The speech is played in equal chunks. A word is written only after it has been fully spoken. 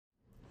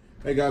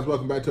Hey guys,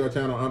 welcome back to our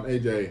channel. I'm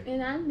AJ.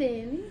 And I'm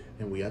DANI.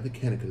 And we are the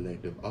Cannon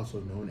Collective, also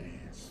known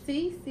as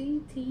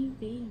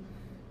CCTV.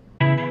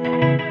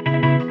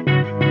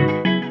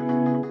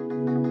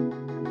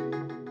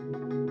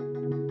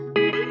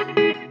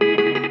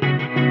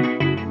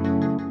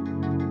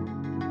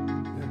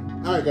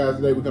 Alright guys,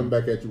 today we're coming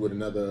back at you with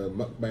another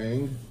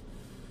mukbang.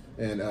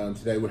 And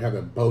today we're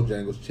having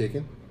Bojangles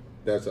chicken.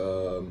 That's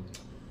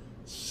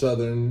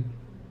southern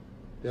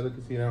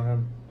delicacy.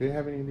 Do they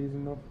have any of these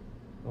in North?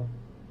 No?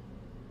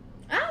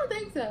 I don't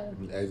think so.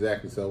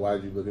 Exactly, so why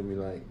did you look at me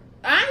like?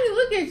 I ain't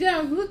look at you,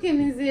 I'm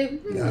looking as if...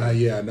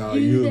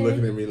 you were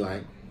looking at me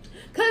like...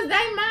 Cause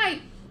they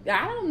might,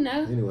 I don't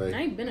know. Anyway.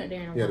 I ain't been up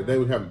there in a while. Yeah, today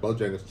we're having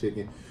Bojangles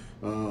chicken.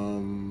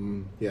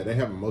 Yeah, they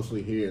have them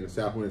mostly here in the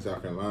Southwest,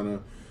 South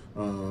Carolina.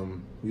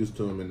 Used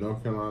to them in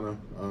North Carolina.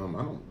 I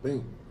don't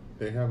think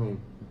they have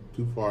them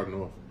too far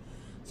north.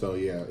 So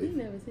yeah. You've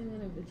never seen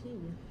one in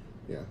Virginia.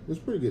 Yeah, it's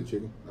pretty good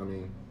chicken. I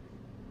mean,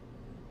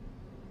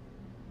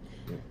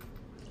 yeah.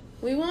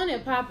 We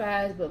wanted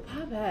Popeyes, but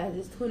Popeyes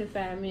is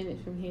 25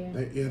 minutes from here.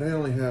 They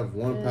only have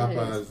one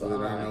Popeyes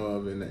that I know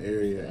of in the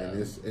area, Yeah.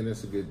 and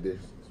it's a good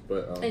distance.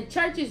 But and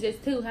church is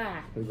just too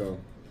high. We're gonna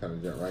kind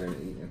of jump right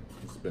into eating.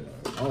 It's been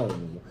a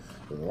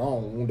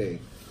long day.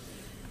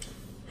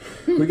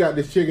 We got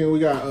this chicken. We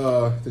got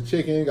the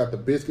chicken. Got the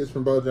biscuits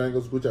from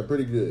Bojangles, which are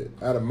pretty good.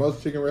 Out of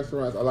most chicken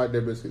restaurants, I like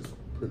their biscuits,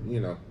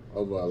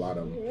 over a lot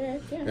of them. Yeah,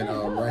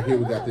 And right here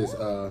we got this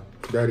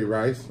dirty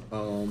rice.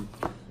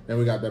 And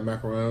we got that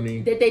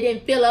macaroni. That they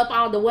didn't fill up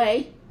all the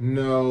way.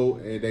 No,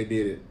 and they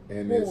did it,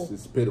 and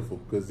it's pitiful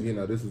because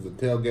this is a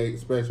tailgate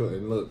special.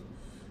 And look,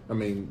 I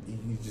mean,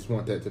 you just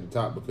want that to the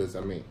top because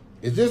I mean,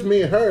 it's just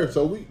me and her,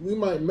 so we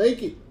might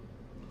make it,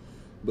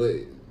 but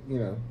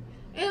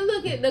And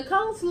look at the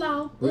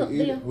coleslaw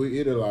we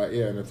eat a lot,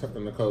 in the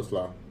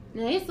coleslaw.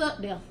 Now it's up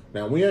there.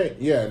 Now we ain't,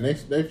 and they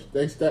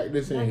stacked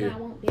this in here, I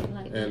want that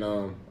like that.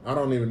 and I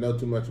don't even know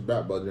too much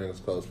about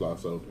Bojangles coleslaw,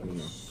 so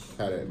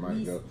how that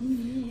might go.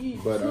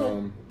 But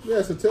yeah,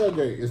 it's a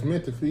tailgate. It's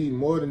meant to feed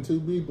more than 2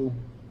 people,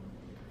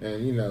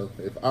 and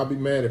if I'll be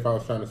mad if I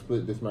was trying to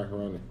split this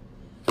macaroni.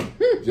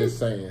 Just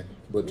saying,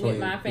 between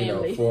my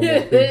family. 4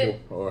 more people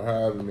or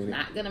however many.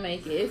 Not gonna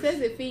make it. It says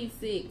it feeds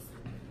 6.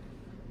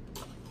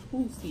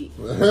 Who's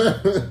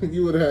 6?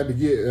 You would have had to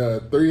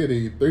get 3 of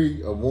these,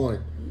 3 of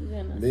 1.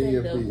 Then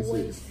you feed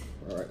 6.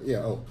 All right. Yeah.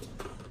 Oh,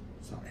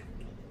 sorry.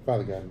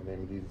 Father God, in the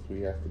name of Jesus,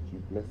 we ask that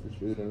you bless this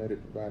food and let it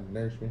provide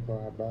nourishment for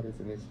our bodies,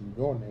 and it's in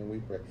your name we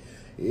pray.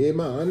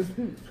 Amen.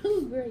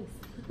 Who's Grace?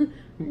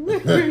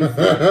 Where's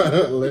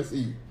Grace? Let's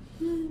eat.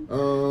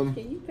 Can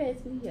you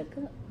pass me your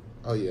cup?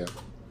 Oh yeah.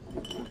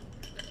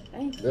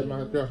 Thank you. That's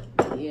my cup.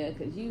 Yeah,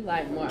 because you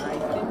like more ice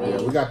than me.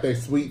 Yeah, we got that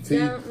sweet tea,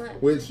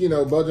 which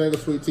Bojangles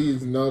sweet tea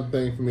is another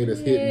thing for me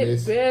that's hit and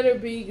miss. It better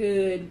be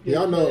good.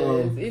 Y'all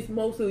know it's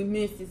mostly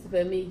misses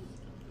for me.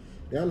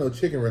 Y'all know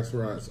chicken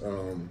restaurants,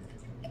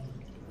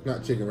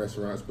 not chicken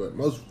restaurants, but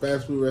most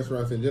fast food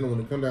restaurants in general,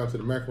 when it come down to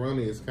the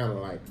macaroni, it's kind of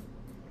like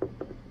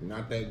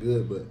not that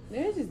good, but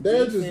theirs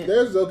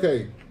is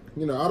okay.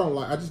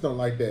 I just don't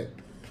like that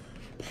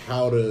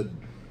powdered,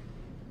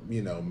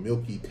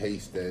 milky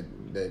taste that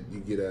you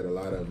get at a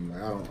lot of them.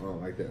 I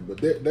don't like that,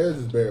 but theirs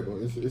is bearable.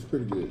 It's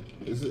pretty good.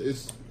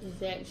 It's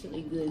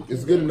actually good.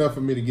 It's good enough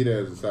for me to get it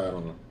as a side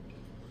on them.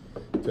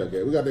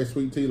 Okay, we got that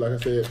sweet tea. Like I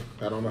said,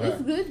 I don't know how.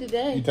 It's good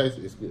today. You taste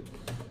it. It's good.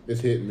 It's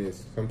hit and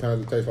miss.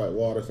 Sometimes it tastes like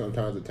water.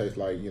 Sometimes it tastes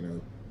like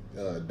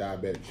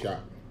diabetic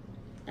shock.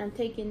 I'm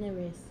taking the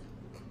risk.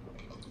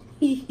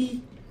 Yeah,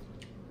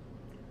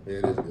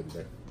 it is good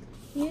today.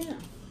 Yeah.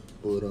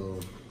 But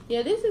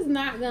yeah, this is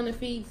not gonna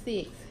feed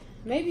 6.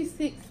 Maybe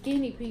 6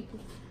 skinny people.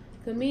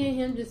 Cause me and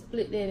him just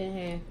split that in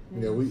half.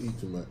 Yeah, we eat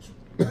too much.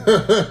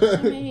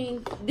 I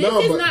mean, this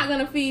is not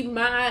gonna feed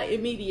my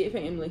immediate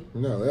family.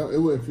 No, it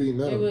wouldn't feed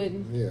none. It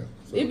wouldn't. Yeah.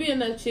 So It'd be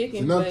enough chicken.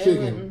 It's enough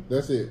chicken.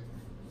 That's it.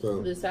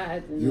 So the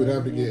sides you would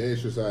have to get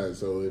extra sides.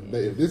 So if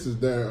this is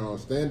their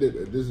standard,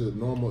 if this is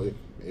normal,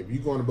 if you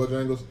go on to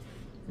Bojangles,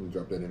 let me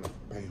drop that in.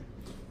 Bam.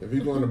 If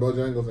you go on to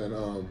Bojangles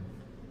and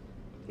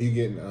you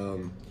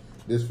getting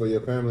this for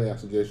your family, I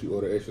suggest you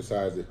order extra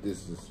sides if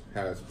this is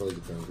how it's supposed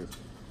to come.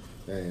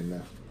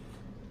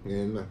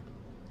 And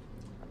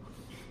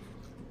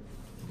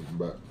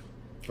but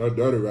her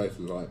dirty rice is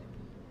like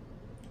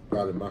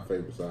probably my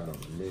favorite side on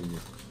the menu.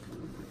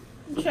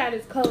 Try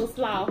this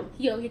coleslaw.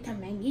 Yo, you're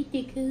talking about get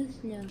the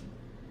coleslaw.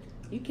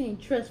 You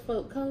can't trust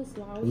folk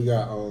coleslaw. We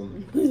got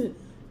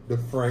the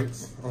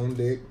Franks on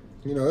deck.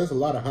 There's a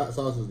lot of hot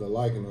sauces to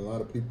like, and a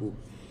lot of people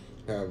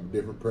have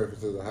different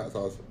preferences of hot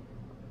sauce.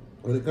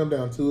 When it comes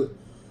down to it,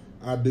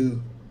 I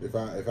do. If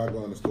I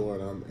go in the store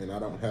and I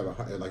don't have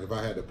if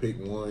I had to pick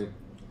one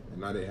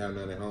and I didn't have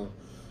none at home,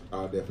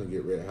 I'll definitely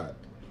get red hot.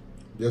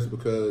 Just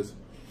because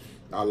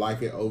I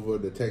like it over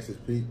the Texas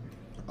Pete.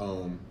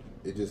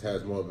 It just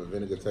has more of a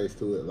vinegar taste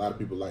to it. A lot of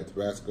people like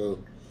Tabasco.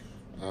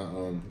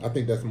 I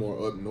think that's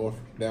more up north.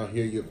 Down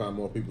here, you'll find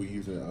more people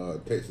using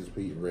Texas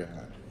Pete and red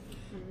hot.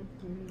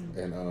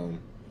 And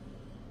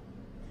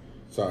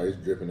Sorry,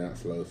 it's dripping out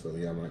slow, so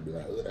y'all might be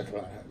like, "Ugh, that's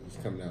why it's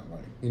coming out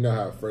like." You know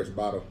how a fresh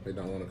bottle, they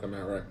don't want to come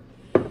out right.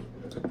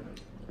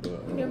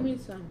 But, Give me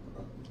some.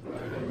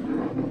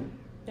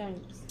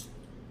 Thanks.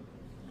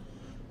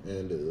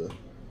 And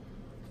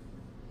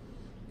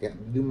got to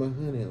do my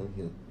honey on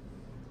here.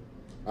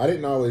 I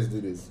didn't always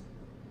do this,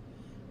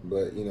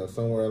 but you know,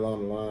 somewhere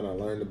along the line, I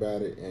learned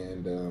about it,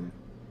 and and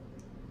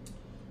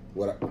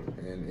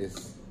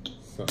it's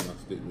something I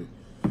stick with.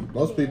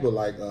 Most people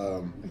like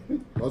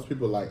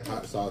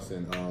hot sauce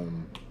and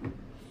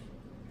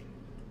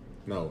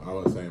no, I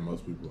wasn't saying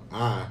most people.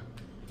 I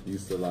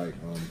used to like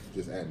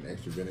just adding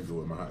extra vinegar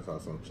with my hot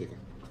sauce on chicken.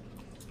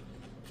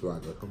 So I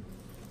got them.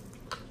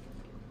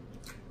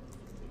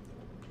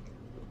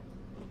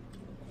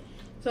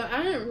 So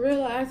I didn't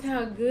realize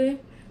how good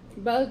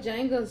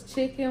Bojangles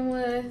chicken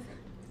was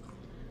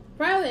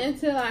probably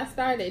until I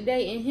started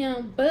dating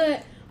him,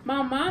 but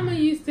my mama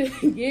used to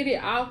get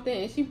it often,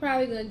 and she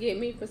probably gonna get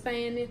me for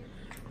saying this,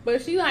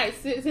 but she like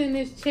sits in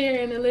this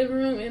chair in the living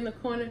room in the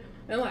corner,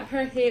 and like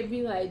her head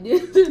be like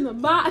this in the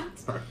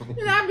box,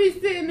 and I be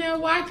sitting there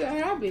watching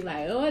her. I be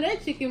like, oh,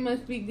 that chicken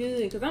must be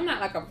good, because I'm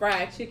not like a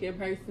fried chicken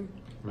person.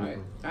 Like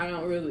I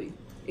don't really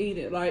eat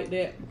it like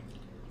that,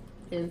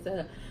 and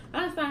so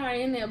I saw her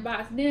in that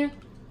box there.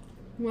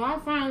 When I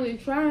finally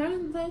tried, I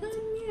was like,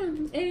 oh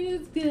yeah, it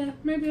is good.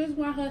 Maybe that's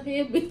why her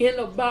head be in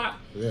the box.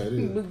 Yeah, it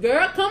is. But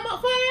girl, come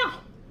up for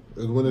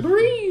now.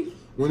 Breathe.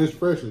 When it's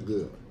fresh, it's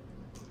good.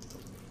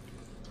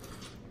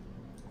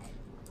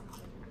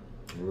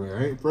 When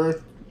it ain't fresh,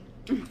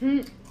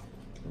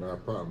 not a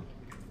problem.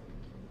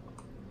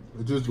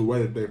 It's just the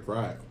way that they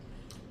fry it.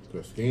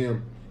 The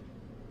skin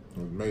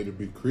was made to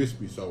be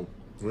crispy, so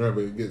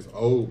whenever it gets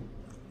old,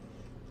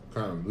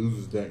 kind of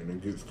loses that, and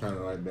it gets kind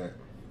of like that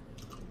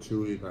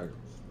chewy, like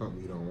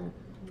something you don't want.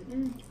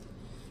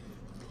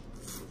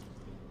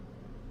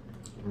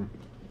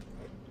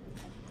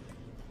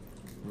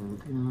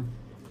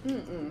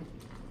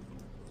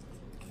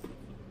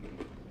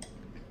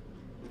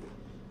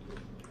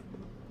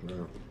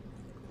 Yeah.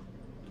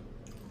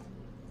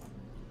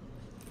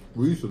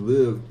 We used to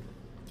live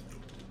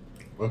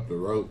up the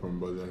road from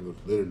Bojangles,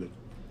 literally.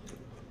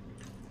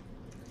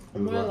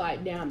 More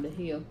like down the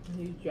hill.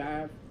 You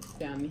drive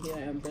down the hill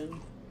and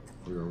boom.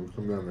 Yeah, we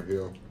come down the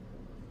hill.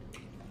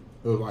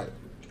 It was like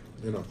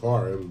in a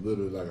car. It was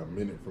literally like a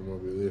minute from where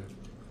we lived.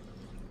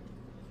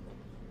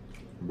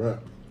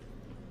 But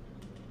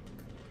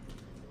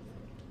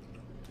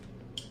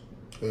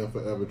they're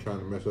forever trying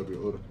to mess up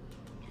your order.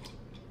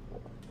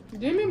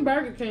 Give me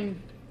Burger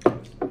King.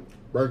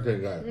 Burger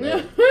King got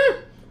it.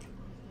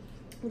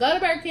 Go to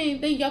Burger King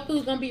and think your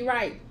food's gonna be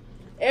right.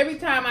 Every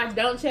time I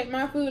don't check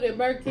my food at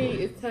Burger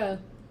King, it's tough.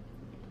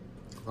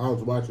 I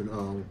was watching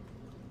a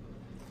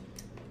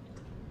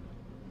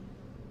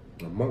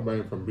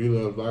mukbang from B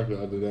Love's Life the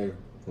other day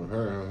with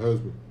her and her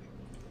husband,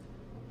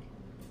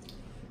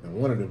 and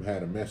one of them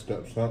had a messed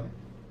up something.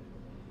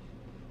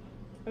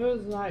 It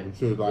was like,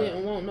 she was like,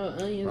 didn't want no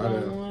onions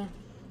on one.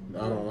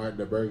 I don't like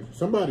the Burger.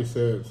 Somebody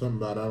said something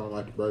about I don't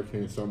like the Burger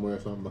King somewhere.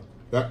 Something like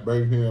that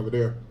Burger King over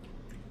there.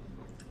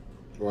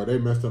 Or they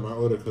messed up my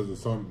order because of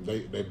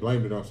something. They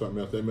blamed it on something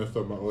else. They messed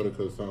up my order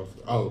because of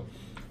something. Oh,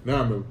 now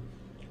I remember.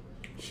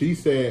 She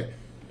said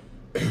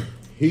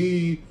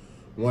he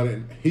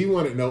wanted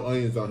no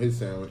onions on his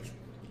sandwich,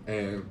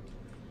 and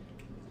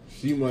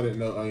she wanted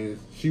no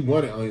onions. She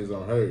wanted onions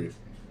on hers,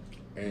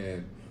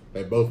 and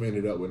they both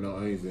ended up with no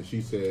onions. And she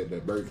said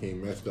that Burger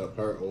King messed up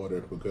her order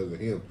because of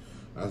him.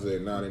 I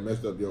said, nah, they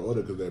messed up your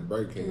order because that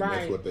Burger King. Right.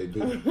 That's what they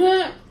do.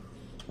 I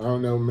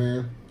don't know,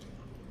 man.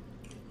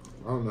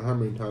 I don't know how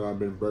many times I've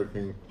been to Burger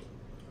King.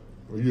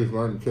 You just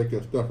learn to check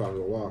your stuff out of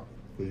the wall,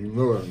 because you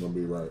know it's gonna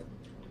be right.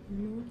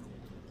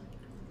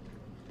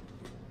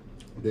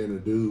 Then the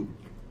dude,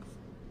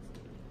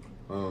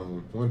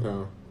 one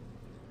time,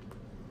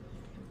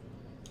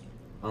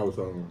 I was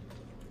I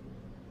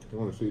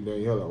want to see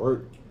Danielle at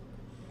work,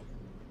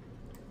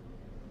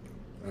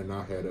 and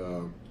I had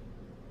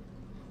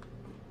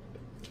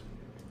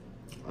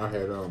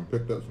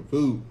picked up some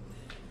food,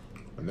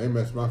 and they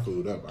messed my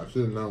food up. I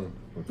should have known.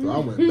 So I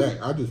went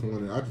back. I just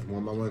wanted my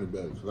money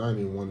back, because I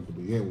didn't even want it to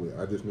begin with.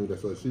 I just knew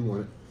that's what she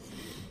wanted.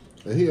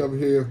 And he over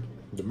here,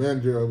 the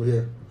manager over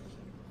here,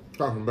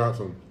 talking about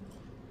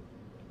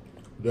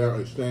their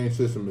exchange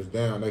system is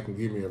down. They can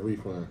give me a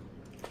refund.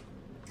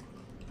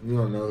 You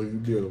don't know who you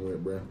dealing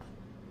with, bro.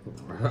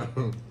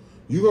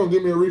 You gonna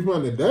give me a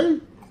refund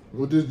today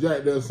with this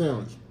Jack Dell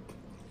sandwich?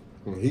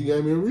 Well, he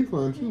gave me a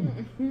refund too.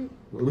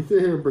 We sit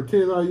here and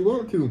pretend all you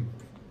want to.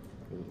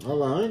 I'm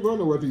like, I ain't going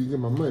nowhere till you get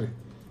my money.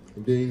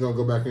 And then you're going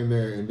to go back in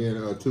there, and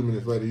then 2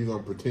 minutes later, you're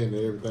going to pretend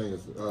that everything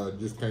is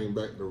just came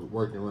back to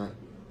working right.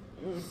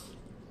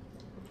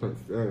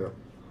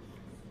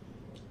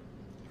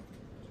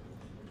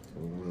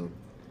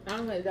 I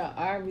went to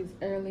Arby's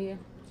earlier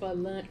for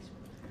lunch,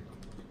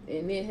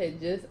 and it had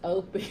just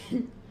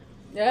opened.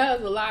 There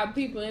was a lot of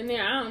people in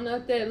there. I don't know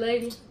if that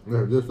lady.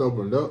 They just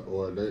opened up,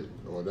 or that.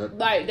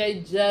 Like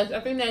I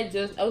think they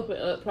just opened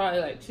up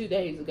probably like 2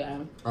 days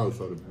ago. Oh,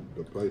 so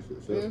the place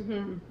itself.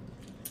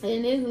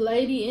 And this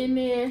lady in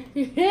there,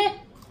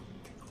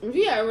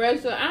 she at a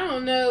restaurant. I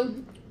don't know.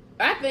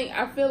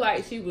 I feel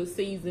like she was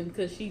seasoned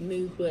because she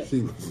knew, but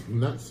she was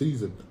not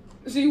seasoned.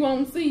 She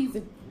won't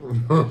season.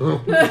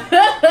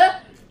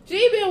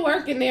 She been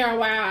working there a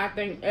while, I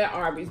think, at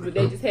Arby's, but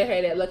they just had her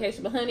at that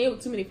location. But honey, it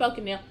was too many folk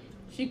in there.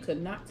 She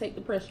could not take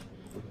the pressure.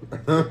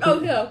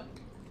 Oh yeah,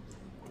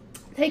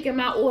 taking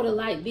my order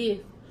like this.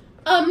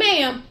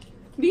 Ma'am,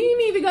 do you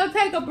need to go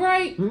take a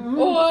break,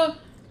 or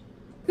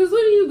because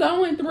what are you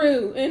going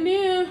through? And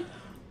then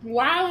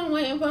while I'm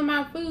waiting for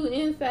my food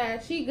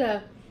inside, she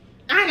go,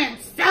 I am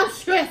so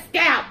stressed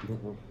out.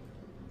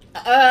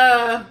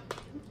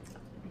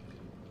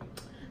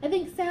 I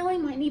think Sally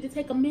might need to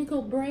take a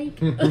mental break.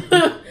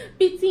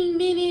 15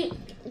 minutes.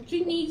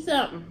 She needs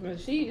something.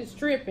 She is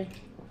tripping.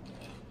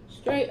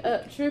 Straight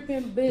up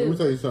tripping, boo. Let me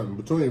tell you something.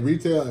 Between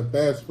retail and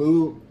fast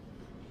food,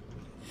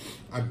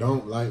 I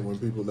don't like when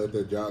people let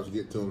their jobs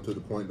get to them to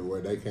the point to where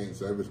they can't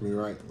service me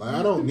right. Like,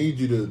 I don't need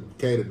you to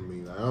cater to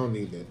me. Like, I don't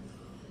need that.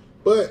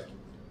 But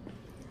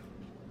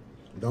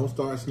don't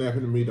start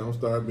snapping at me. Don't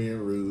start being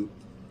rude.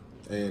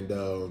 And,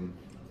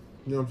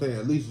 you know what I'm saying?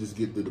 At least just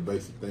get through the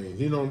basic things.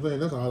 You know what I'm saying?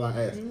 That's all I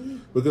ask.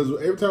 Because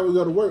every time we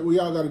go to work, we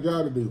all got a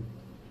job to do.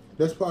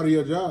 That's part of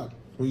your job.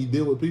 When you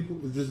deal with people,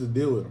 it's just to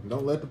deal with them.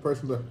 Don't let the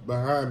person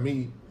behind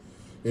me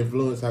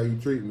influence how you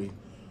treat me.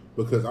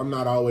 Because I'm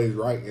not always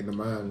right in the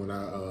mind when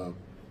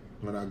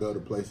I go to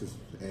places.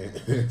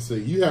 And so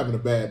you having a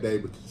bad day,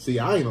 but see,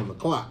 I ain't on the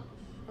clock.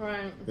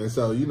 Right. And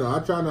so, you know, I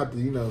try not to,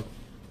 you know.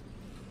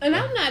 And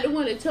I'm not the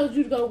one that told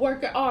you to go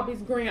work at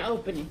Arby's grand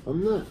opening.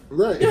 I'm not.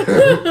 Right.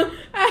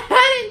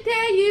 I didn't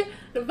tell you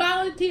to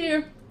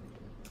volunteer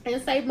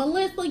and say,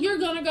 Melissa, you're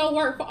going to go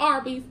work for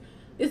Arby's.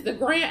 It's the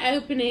grand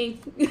opening.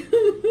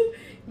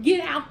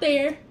 Get out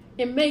there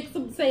and make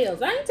some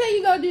sales. I didn't tell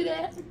you go do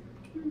that.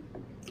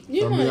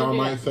 Some of y'all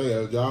might say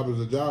a job is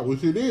a job,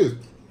 which it is.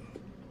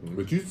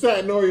 But you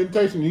sat in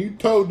orientation and you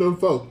told them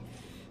folks,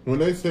 when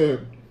they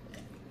said,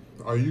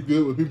 are you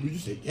good with people? You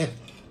said, yes,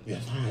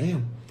 I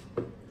am.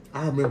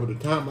 I remember the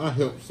time I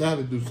helped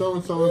Sally do so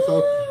and so and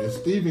so, and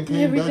Stephen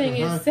came back behind.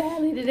 Everything is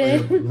Sally today.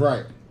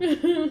 Right.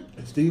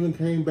 And Stephen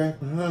came back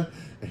behind,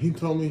 and he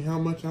told me how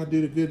much I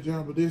did a good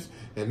job of this,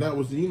 and that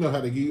was, you know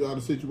how to get you out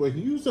of the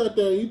situation. You sat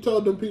there and you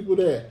told them people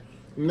that.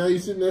 And now you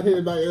sitting there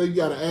here like you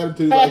got an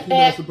attitude like you're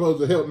not supposed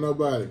to help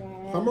nobody.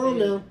 Come on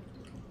now.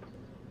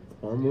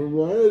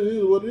 It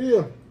is what it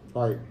is.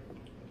 Like,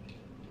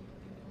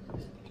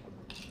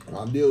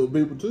 I deal with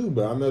people too,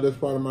 but I know that's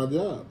part of my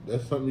job.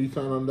 That's something you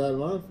sign on that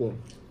line for.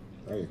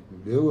 Hey,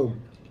 deal with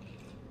them.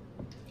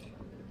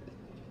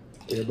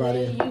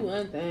 Everybody. Tell you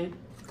one thing.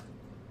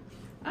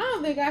 I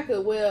don't think I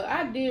could. Well,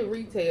 I did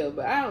retail,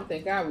 but I don't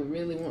think I would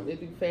really want to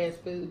do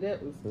fast food.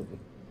 That was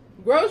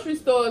grocery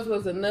stores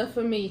was enough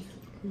for me.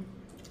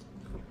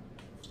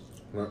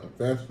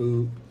 Fast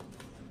food.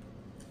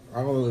 I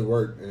only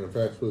worked in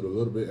fast food a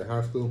little bit in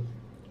high school.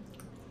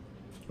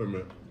 Wait a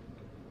minute.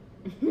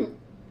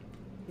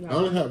 No. I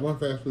only had one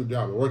fast food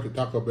job. I worked at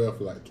Taco Bell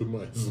for like 2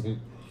 months.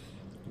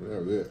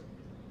 That was it.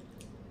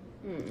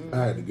 I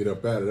had to get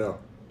up out of there.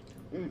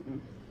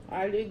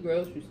 I did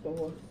grocery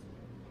stores.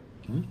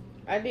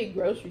 I did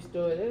grocery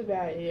stores. That's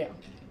about it.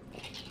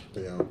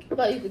 Yeah.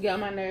 I used to get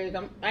on my nerves.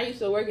 I used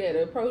to work at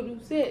a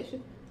produce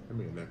section. I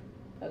mean that.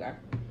 Okay.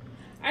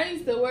 I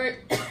used to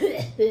work.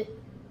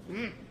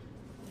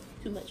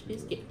 Too much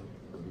biscuit.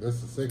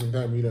 That's the second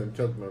time you done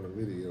choked on a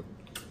video.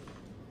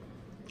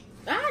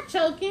 I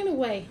choke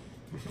anyway.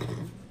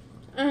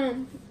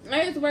 I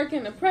used to work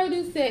in the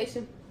produce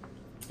section.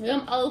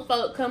 Them old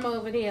folk come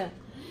over there.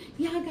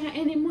 Y'all got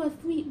any more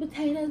sweet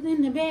potatoes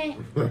in the back?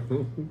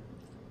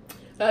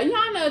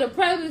 Y'all know the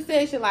produce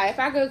section, like if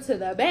I go to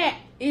the back,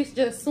 it's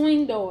just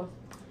swing doors.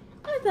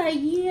 I was like,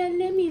 yeah,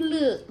 let me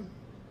look.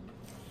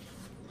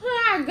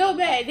 I go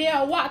back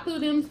there, walk through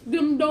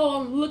them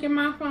doors, look at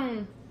my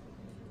phone.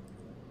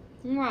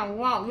 I'm gonna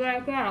walk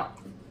back out.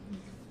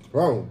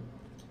 Wrong.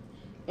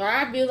 Or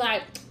I'd be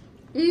like,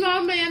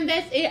 no, ma'am,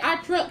 that's it.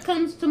 Our truck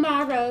comes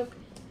tomorrow.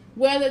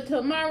 Whether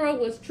tomorrow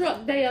was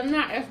truck day or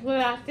not, that's what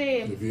I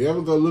said. If you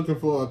ever go looking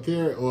for a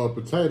carrot or a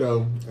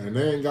potato and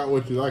they ain't got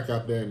what you like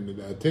out there,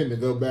 and tend to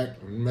go back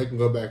and make them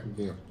go back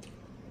again.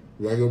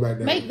 You gotta go back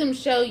down. Make them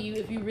show you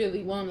if you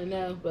really want to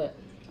know. But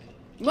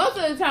most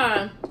of the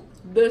time,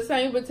 the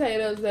same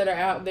potatoes that are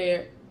out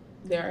there,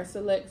 there are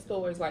select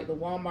stores like the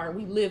Walmart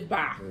we live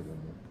by.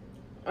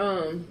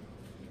 The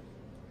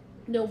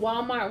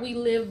Walmart we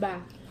live by,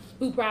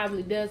 who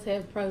probably does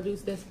have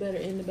produce that's better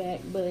in the back,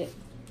 but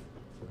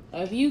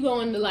if you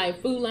go into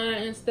like Food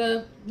Line and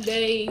stuff,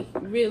 they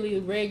really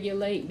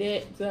regulate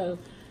that. So,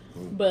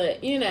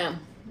 but you know,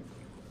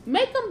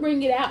 make them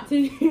bring it out to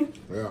you.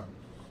 Yeah.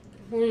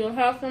 When you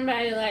have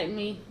somebody like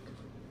me,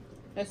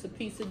 that's a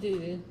piece of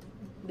duty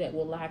that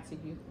will lie to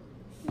you.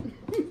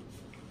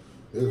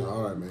 It's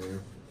hard,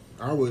 man.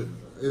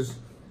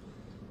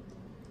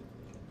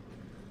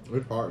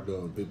 It's hard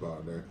dealing with people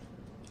out there.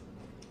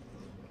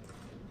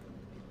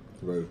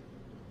 But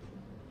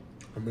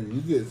I mean, you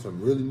get some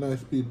really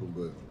nice people,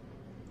 but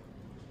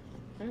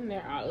and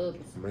there are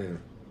others. Man,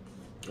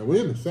 And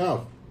we're in the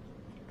South.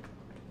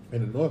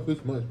 In the North,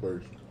 it's much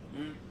worse.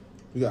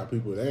 You got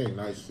people that ain't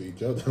nice to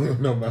each other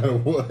no matter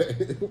what.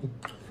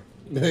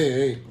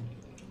 They ain't.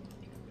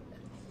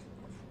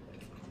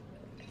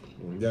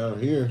 And down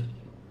here,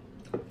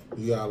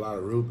 you got a lot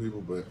of rude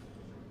people, but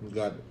you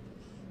got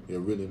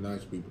really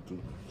nice people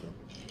too.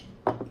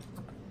 So.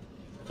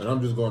 And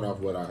I'm just going off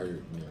what I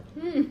heard.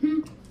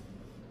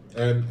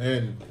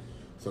 And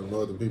some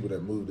northern people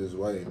that moved this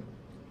way.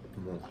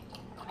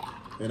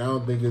 And I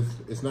don't think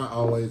it's not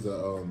always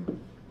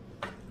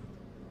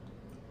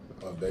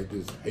they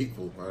just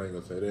hateful. I ain't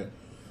gonna say that.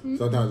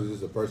 Sometimes it's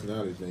just a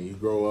personality thing. You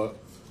grow up,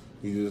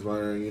 you just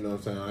learn, you know what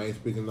I'm saying? I ain't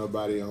speaking to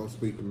nobody, I don't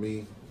speak to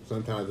me.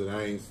 Sometimes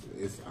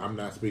I'm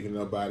not speaking to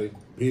nobody,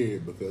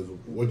 period, because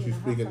what you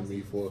speaking to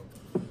me for,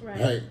 Right.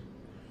 hey,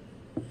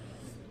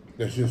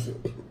 that's just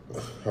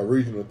a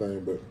regional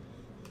thing, but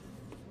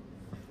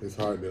it's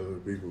hard dealing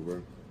with people,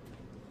 bro.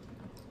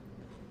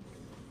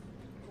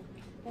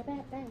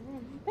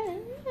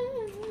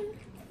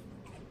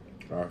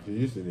 Oh, she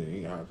used to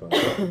eat hot sauce.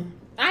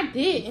 I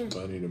didn't.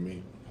 Funny to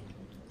me.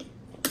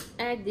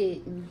 I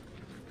didn't.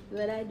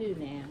 But I do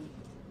now.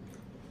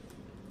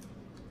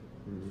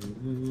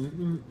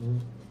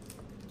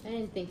 I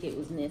didn't think it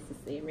was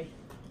necessary.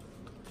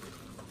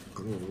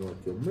 You want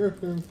your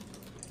American?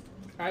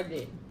 I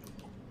did.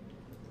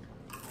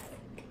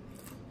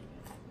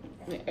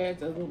 It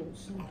adds a little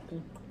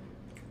something.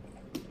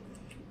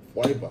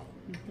 Flavor.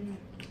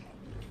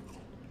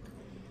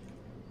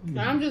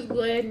 I'm just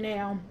glad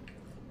now.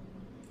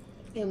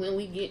 And when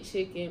we get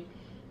chicken,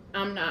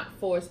 I'm not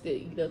forced to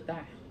eat a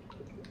thigh.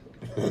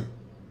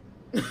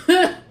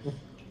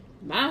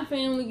 My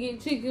family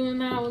get chicken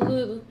when I was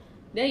little.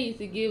 They used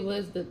to give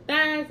us the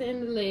thighs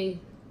and the legs.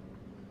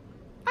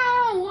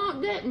 I don't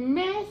want that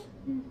mess.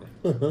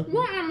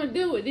 What I'm gonna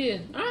do with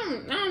this?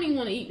 I don't even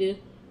want to eat this.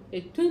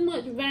 It's too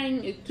much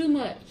vein. It's too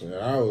much. Yeah,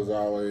 I was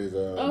always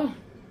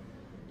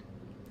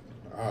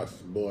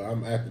boy,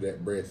 I'm after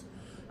that breast.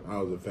 I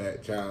was a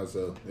fat child,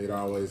 so it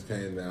always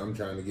came down. I'm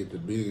trying to get the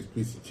biggest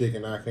piece of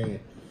chicken I can,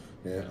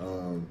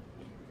 and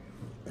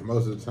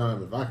most of the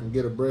time, if I can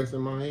get a breast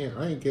in my hand,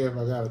 I ain't care if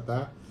I got a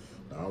thigh.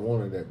 I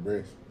wanted that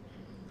breast.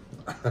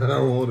 I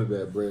wanted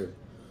that breast,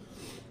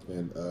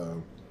 and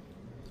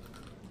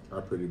I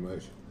pretty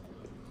much.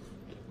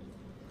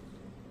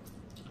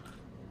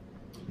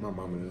 My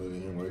mama knew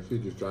it anyway. She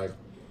just tried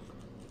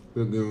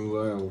to do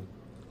well.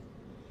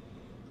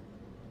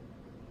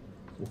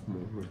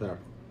 What's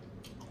happening?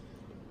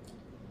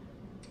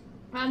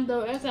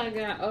 Though as I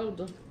got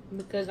older,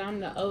 because I'm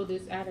the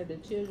oldest out of the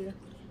children,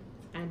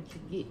 I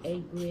could get a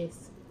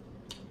breast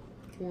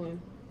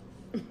one.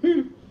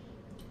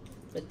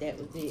 But that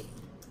was it.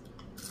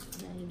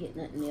 I didn't get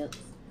nothing else.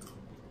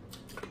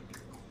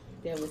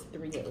 There was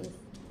 3 of us.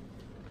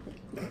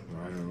 I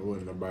don't know, it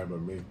wasn't nobody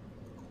but me.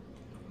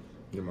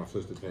 Yeah, my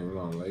sister came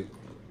along late.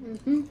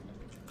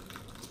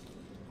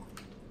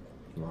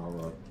 All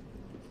right,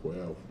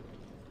 12.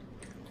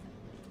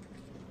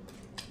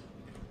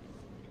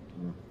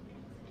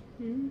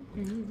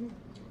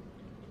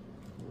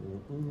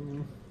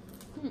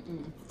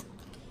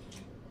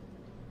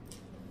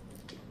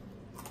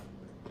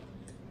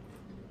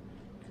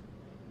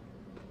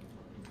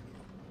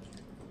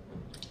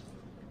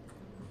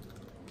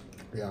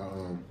 Yeah,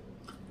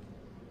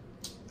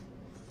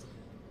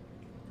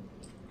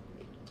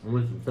 I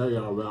want to tell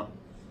y'all about.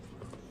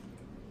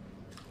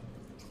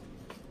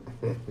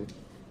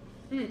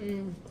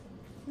 He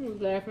was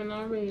laughing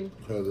already.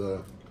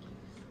 Because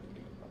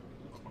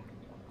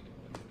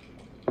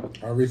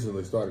I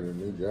recently started a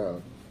new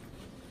job,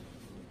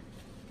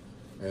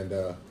 and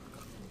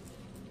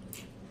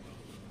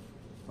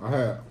I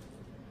had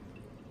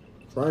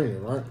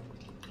training, right?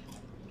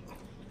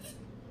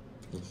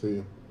 Let's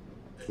see,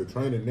 the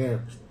training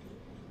there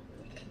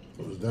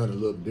was done a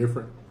little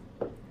different,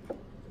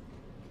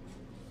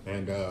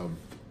 and it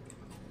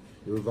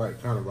was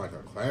like kind of like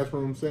a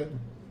classroom setting,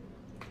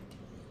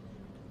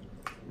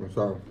 and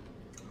so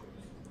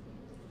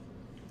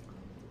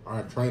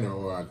our trainer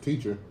or our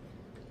teacher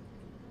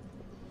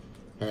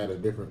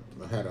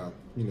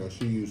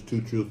she used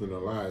 2 truths and a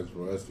lies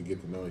for us to get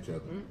to know each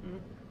other.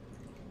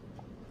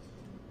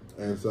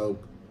 And so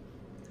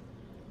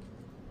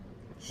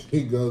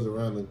she goes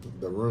around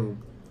the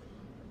room,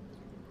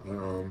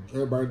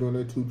 everybody doing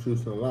their 2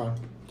 truths and a lie.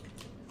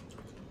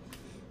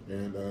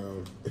 And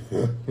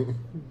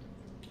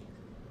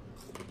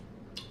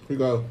she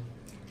calls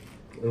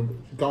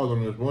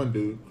on this one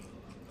dude.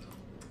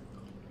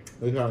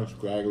 They kind of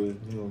scraggly,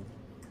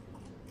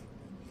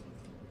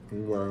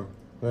 Well,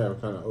 they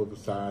have kind of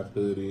oversized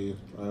hoodies,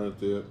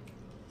 unzip.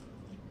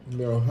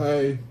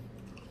 Hey,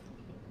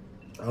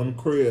 I'm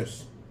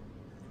Chris.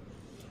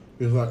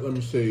 He's like, let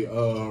me see,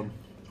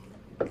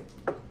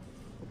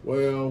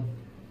 well,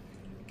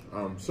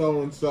 I'm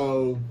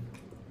so-and-so.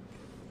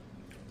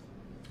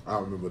 I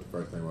don't remember what the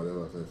first thing was.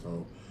 I said,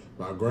 so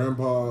my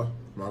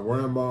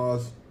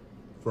grandma's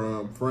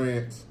from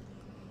France,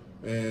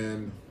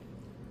 and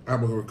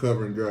I'm a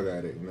recovering drug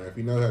addict. Now, if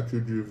you know how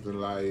True Truths and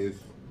Lie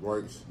is,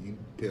 works. You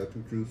tell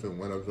two truths and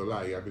one of them's a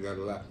lie. You have to got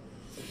a lie.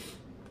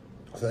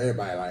 So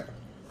everybody like,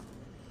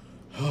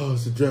 oh,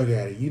 it's a drug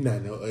addict. You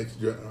not no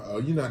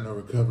you not no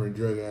recovering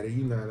drug addict.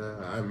 You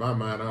not. In my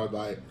mind, I was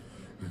like,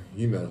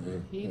 you know,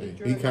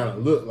 he kind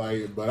of looked like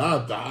it, but I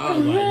was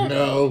like,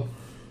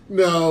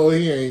 no,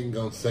 he ain't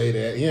gonna say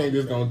that. He ain't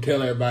just gonna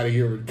tell everybody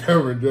he a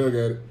recovering drug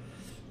addict.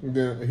 And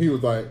then he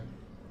was like,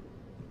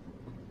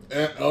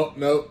 oh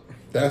no,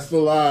 that's the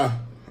lie.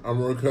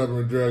 I'm a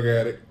recovering drug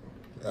addict.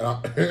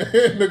 And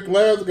the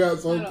class got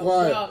so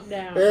quiet.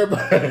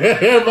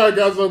 Everybody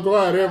got so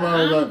quiet.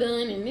 Everybody was like,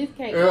 done in this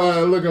case.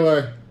 Everybody looking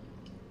like.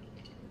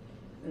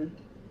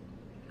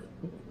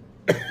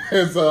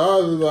 And so I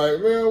was like,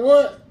 man,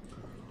 what?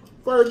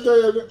 First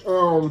day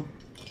of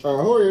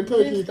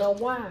orientation. Mr.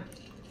 Y.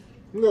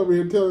 You over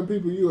here telling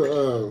people you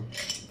an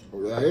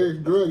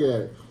ex-drug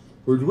addict,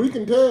 which we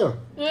can tell.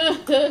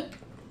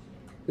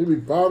 He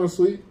be falling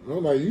asleep.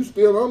 I'm like, you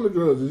still on the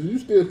drugs? You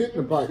still hitting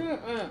the pipe?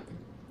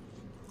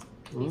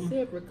 He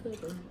said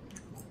recovering.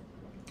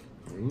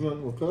 I'm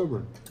not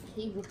recovering.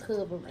 He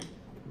recovering.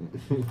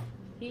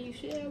 He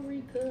shall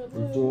recover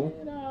Before?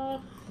 it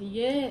all.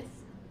 Yes.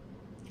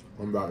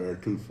 I'm about there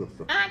too,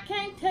 sister. I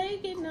can't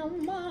take it no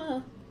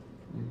more.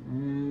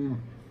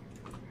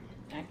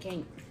 I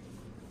can't.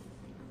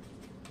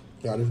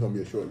 Yeah, this is gonna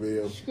be a short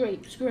video.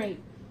 Scrape. Scrape.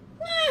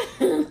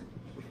 Let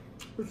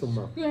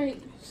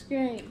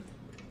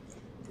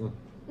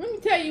me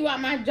tell you why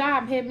my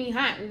job had me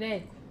hot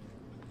today.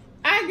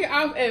 I get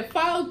off at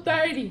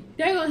 4:30.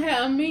 They're gonna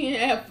have a meeting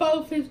at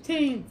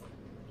 4:15.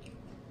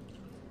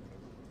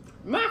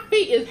 My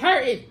feet is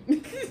hurting.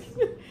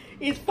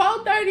 It's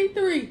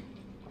 4:33.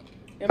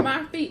 And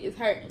my feet is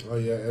hurting. Oh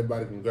yeah,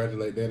 everybody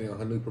congratulate Danny on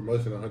her new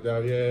promotion on her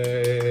job.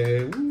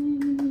 Yay!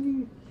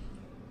 Woo.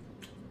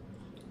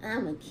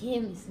 I'm a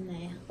chemist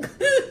now.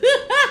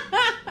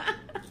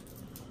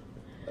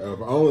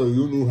 If only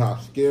you knew how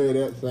scary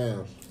that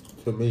sounds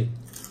to me.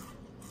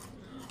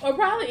 Or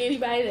probably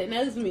anybody that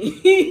knows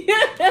me.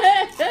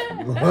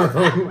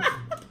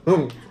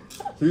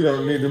 You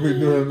don't need to be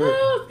doing that.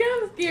 Oh, it's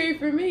kind of scary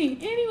for me.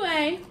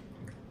 Anyway,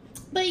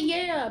 but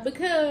yeah,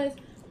 because,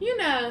 you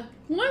know,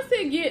 once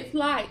it gets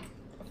like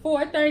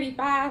 4:35,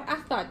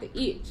 I start to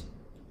itch.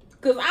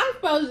 Because I'm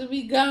supposed to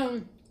be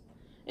gone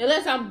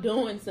unless I'm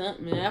doing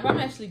something. And if I'm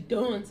actually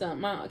doing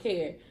something, I don't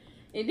care.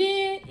 And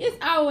then it's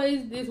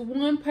always this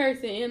one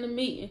person in the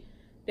meeting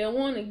that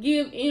want to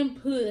give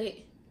input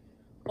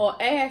or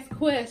ask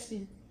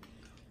questions.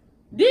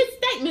 This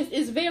statement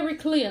is very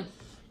clear.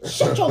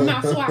 Shut your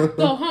mouth so I can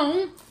go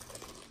home.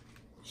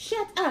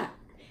 Shut up.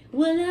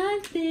 Well, I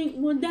think,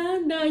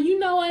 you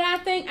know what I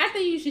think? I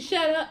think you should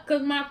shut up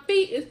because my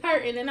feet is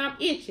hurting and I'm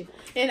itching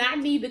and I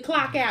need to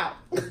clock out.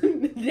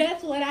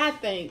 That's what I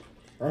think.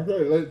 I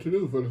stayed late to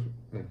do for the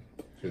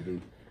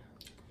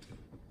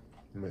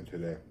I meant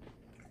today.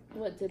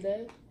 What,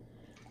 today?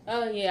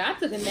 Oh, yeah, I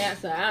took a nap,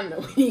 so I don't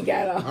know when you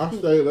got off. I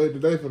stayed late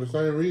today for the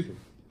same reason.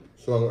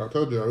 So I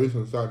told you I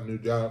recently started a new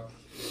job.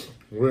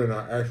 We're in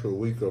our actual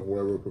week of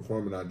where we're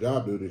performing our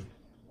job duties.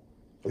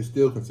 It's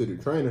still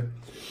considered training.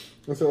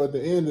 And so at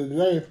the end of the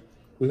day,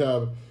 we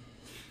have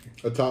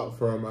a talk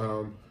from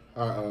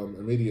our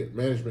immediate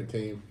management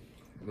team.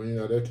 You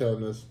know, they're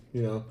telling us,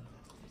 you know,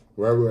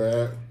 where we're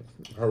at,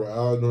 how we're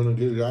all doing a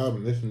good job,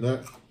 and this and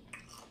that.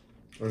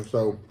 And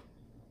so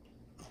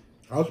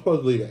I was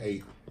supposed to leave at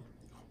 8.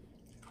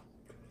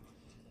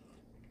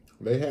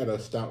 They had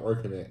us stop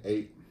working at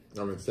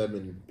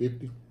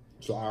 7:50,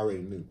 so I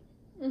already knew.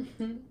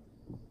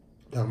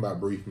 Talking about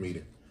brief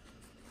meeting.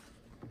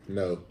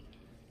 No.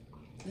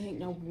 Ain't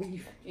no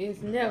brief.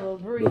 It's never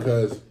brief.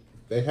 Because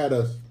they had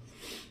us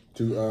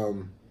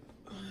to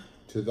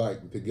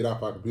get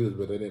off our computers,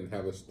 but they didn't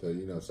have us to,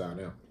 you know, sign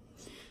out.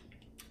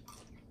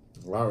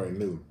 Well, I already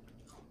knew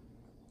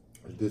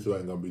this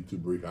wasn't gonna be too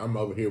brief. I'm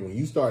over here when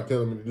you start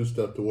telling me to do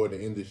stuff toward the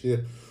end of the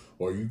shift,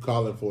 or you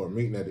calling for a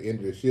meeting at the end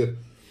of the shift.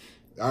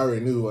 I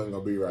already knew it wasn't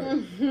gonna be right.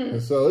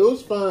 And so it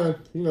was fine.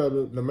 You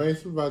know, the main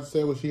supervisor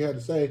said what she had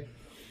to say,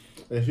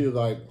 and she was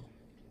like,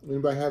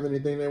 "Anybody have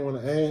anything they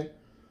want to add?"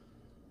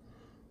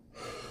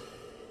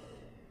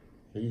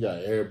 You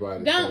got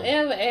everybody. Don't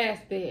ever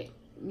ask that.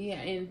 You got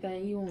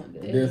anything you want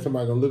to add? Then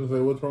somebody gonna look and say,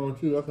 "What's wrong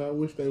with you?" I said, "I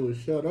wish they would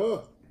shut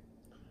up."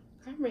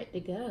 I'm ready to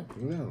go.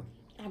 Yeah.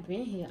 I've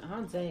been here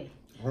all day.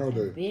 All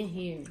day. I've been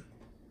here.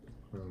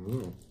 I don't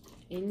know.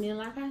 And then,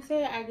 like I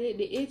said, I get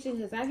the itching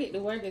because I get to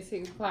work at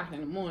 6 o'clock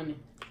in the morning.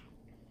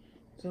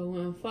 So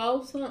when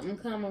 4 something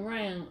come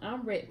around,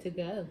 I'm ready to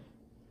go.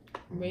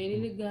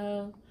 Ready to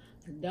go.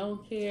 I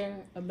don't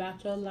care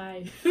about your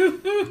life.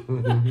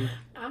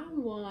 I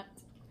want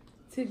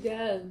to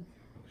go.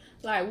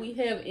 Like, we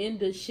have in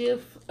the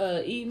shift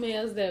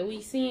emails that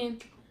we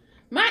send.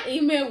 My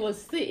email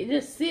was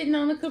just sitting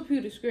on the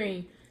computer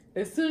screen.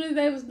 As soon as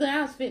they was done,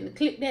 I was fitting to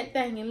click that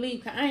thing and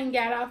leave. Cause I ain't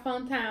got off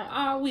on time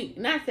all week.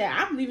 And I said,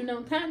 I'm leaving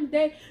on time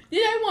today.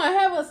 Did they want to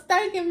have a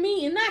stinking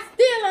meeting? I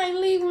still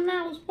ain't leaving when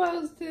I was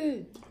supposed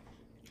to.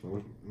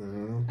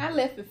 I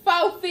left at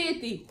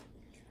 4:50.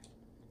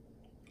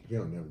 You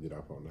don't never get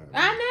off on time.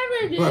 I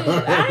never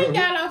did. I ain't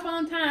got off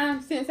on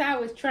time since I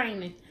was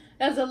training.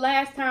 That's the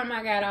last time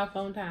I got off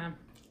on time.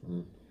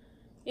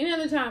 Any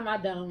other time, I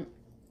don't.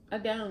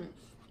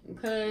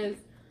 Because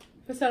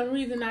for some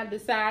reason, I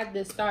decide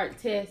to start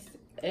tests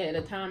at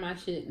a time I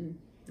shouldn't.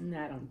 And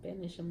I don't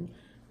finish them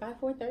by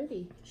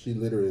 4:30. She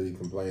literally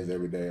complains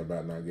every day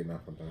about not getting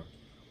off on time.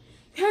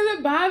 Because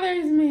it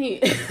bothers me.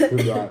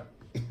 She's like,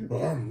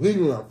 well, I'm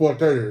leaving at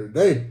 4:30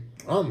 today.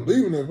 I'm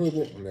leaving at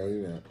 4:30. No,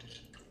 you're not.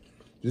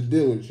 Just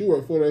deal with it. She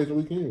works 4 days a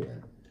week anyway.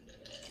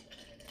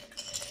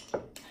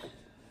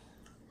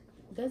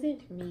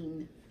 Doesn't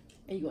mean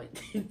are you going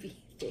to be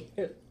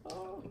there.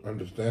 Oh.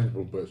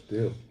 Understandable, but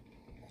still.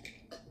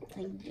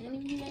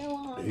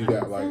 You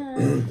got like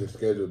the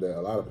schedule that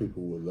a lot of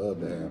people would love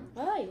to have.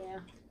 Oh yeah.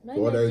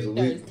 Monday 4 days a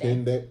week,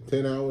 Thursday.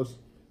 10 hours.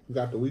 You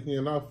got the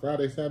weekend off,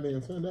 Friday, Saturday,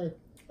 and Sunday.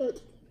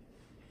 But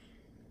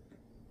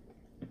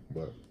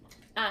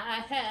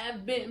I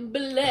have been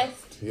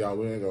blessed. y'all,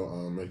 we ain't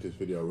gonna make this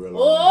video real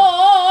long.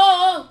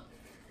 Oh,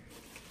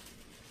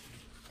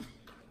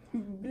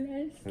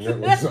 blessed. That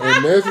was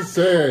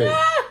unnecessary.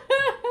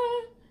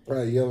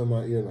 Probably yell in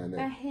my ear like I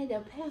that. had a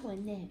power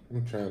nap.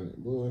 I'm trying to,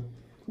 boy.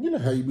 You know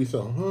how you be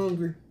so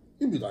hungry?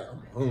 You be like,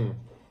 I'm hungry.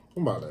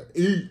 I'm about to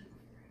eat.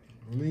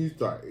 And then you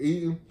start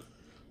eating,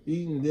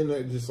 then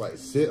that just like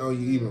sit on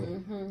you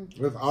even.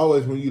 That's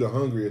always when you the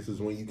hungriest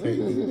is when you can't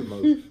eat the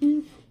most.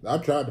 I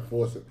tried to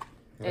force it.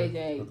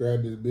 AJ. I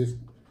grabbed this biscuit.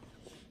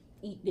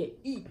 Eat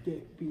that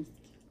biscuit.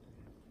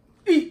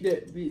 Eat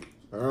that biscuit.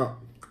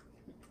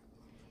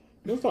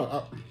 Let's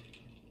talk.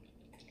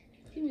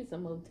 Give me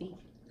some more tea.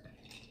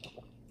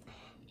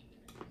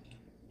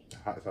 The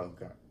hot sauce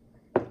got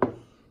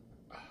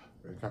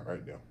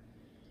right there.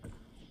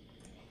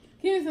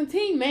 Give me some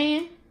tea,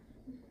 man.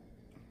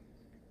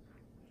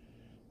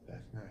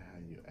 That's not how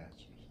you ask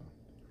for something.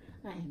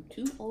 I am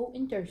too old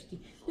and thirsty.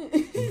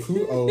 You're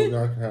too old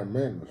not to have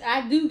manners.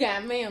 I do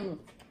got manners.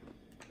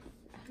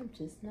 I'm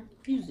just not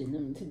using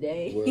them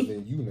today. Well,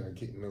 then you not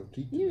getting no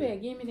tea. You better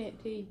give me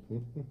that tea.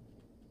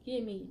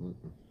 Give me.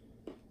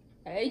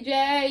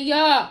 AJ,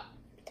 yeah.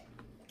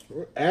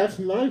 Ask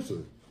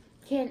nicer.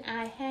 Can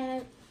I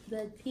have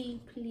the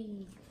tea,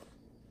 please?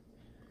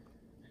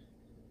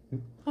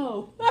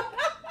 Oh.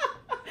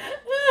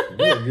 I'm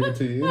gonna give it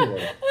to you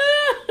anyway.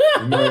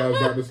 You know what I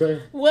was about to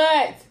say?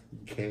 What?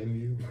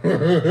 Can you?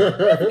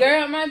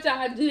 Girl, my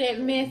child do that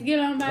mess. Get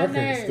on my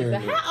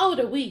nerves. How old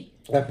are we?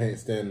 I can't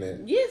stand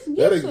that.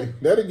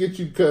 That'll get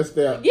you cussed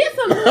out. Get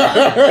some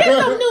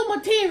new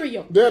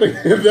material.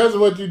 That's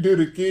what you do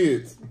to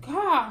kids.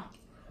 God,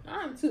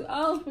 I'm too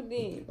old for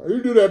this.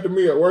 You do that to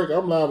me at work,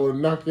 I'm liable to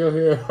knock your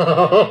head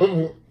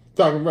off.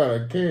 Talking about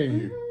it, can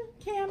you?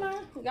 Can I?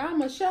 I'm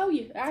going to show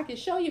you. I can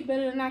show you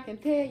better than I can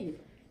tell you.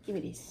 Give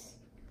me this.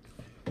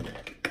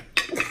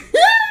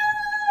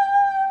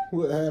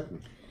 What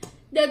happened?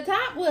 The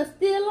top was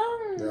still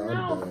on. Yeah,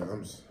 no. I'm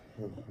done.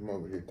 I'm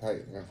over here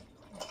tight now.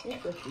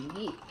 That's what you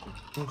get.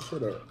 Oh,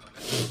 shut up.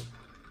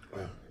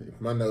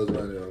 If my nose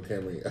running on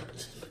camera,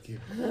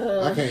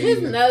 I can't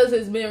his nose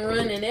has been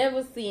running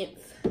ever since.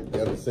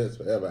 Ever since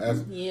forever.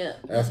 Ask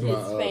his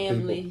my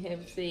family people.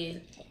 have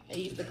said. They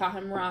used to call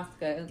him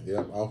Roscoe.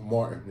 Yep, off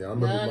Martin. Yeah, I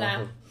remember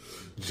No.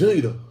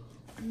 Jada.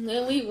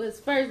 When we was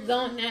first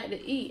going out to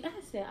eat,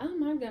 I said, oh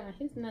my God,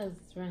 his nose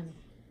is running.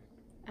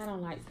 I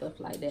don't like stuff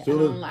like that. I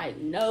don't like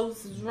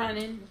noses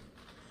running.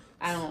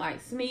 I don't like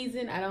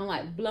sneezing. I don't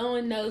like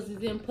blowing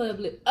noses in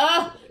public.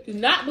 Oh, do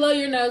not blow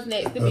your nose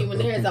next to me when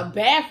there's a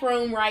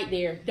bathroom right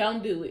there.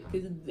 Don't do it,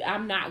 because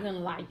I'm not going to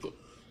like it.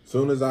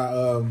 Soon as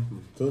I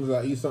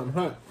eat something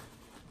hot,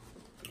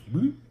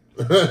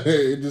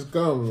 it just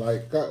comes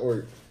like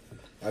clockwork.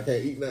 I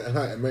can't eat nothing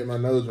hot and make my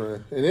nose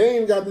run. And it ain't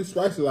even got to be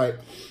spicy. Like,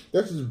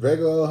 that's just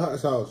regular hot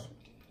sauce.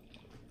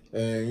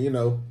 And, you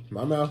know,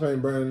 my mouth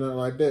ain't burning nothing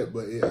like that.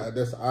 But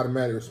that's an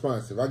automatic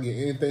response. If I get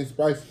anything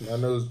spicy, my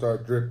nose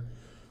start dribbling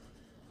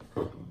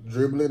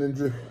and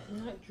dripping.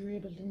 Not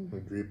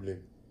dribbling.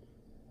 Dribbling.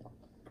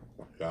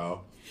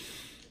 Y'all,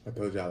 I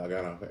told y'all I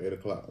got off at 8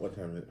 o'clock. What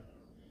time is it?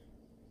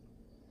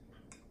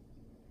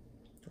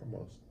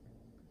 Almost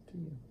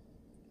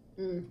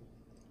 10.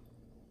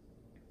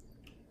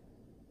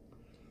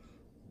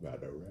 About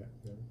to wrap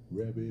it up.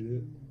 Wrap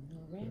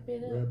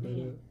it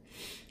up.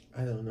 I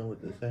don't know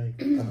what to say.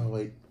 Oh,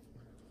 wait.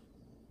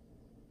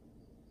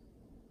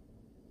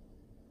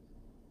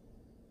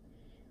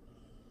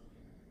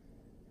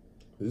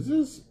 Is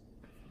this...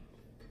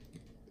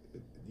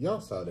 Y'all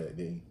saw that,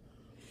 didn't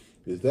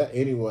you? Is that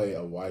any way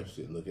a wife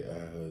should look at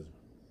her husband?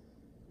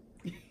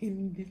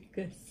 In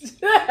disgust.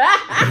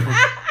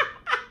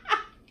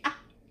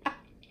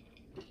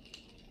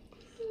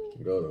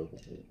 Go to...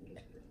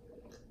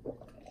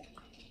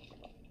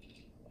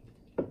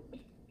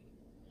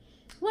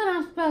 What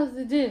I'm supposed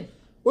to do?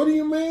 What do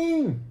you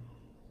mean?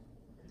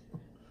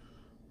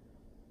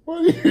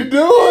 What are you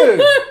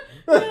doing?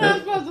 I'm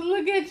supposed to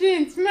look at you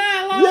and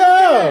smile all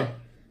Yeah.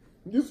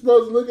 You're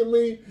supposed to look at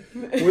me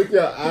with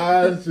your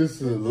eyes,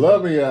 just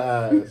loving your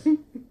eyes.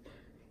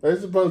 They're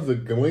supposed to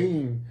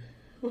gleam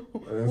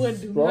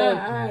What do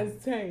my eyes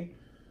say?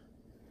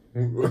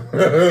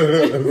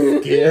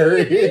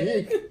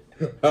 Scary.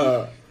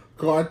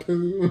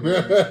 Cartoon.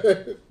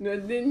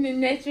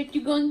 Then that's what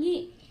you gonna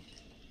get.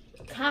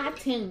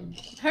 Cartoon.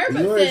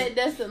 Herbert said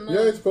that's enough. You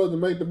ain't supposed to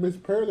make the Miss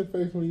Pearly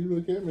face when you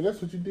look at me.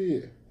 That's what you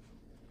did.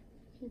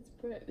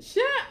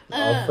 Shut up.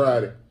 On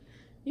Friday.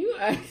 You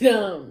are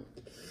dumb.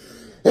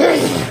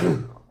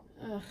 Ugh,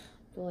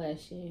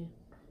 bless you.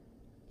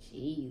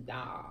 Jesus.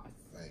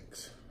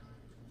 Thanks.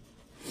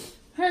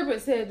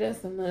 Herbert said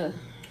that's enough.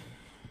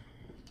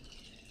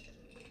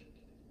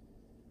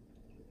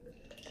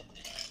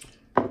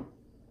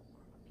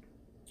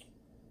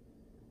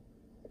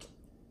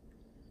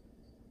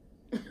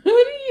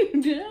 What are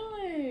you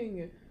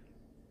doing?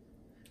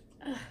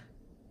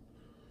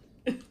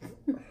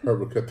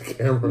 Herbert cut the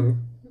camera.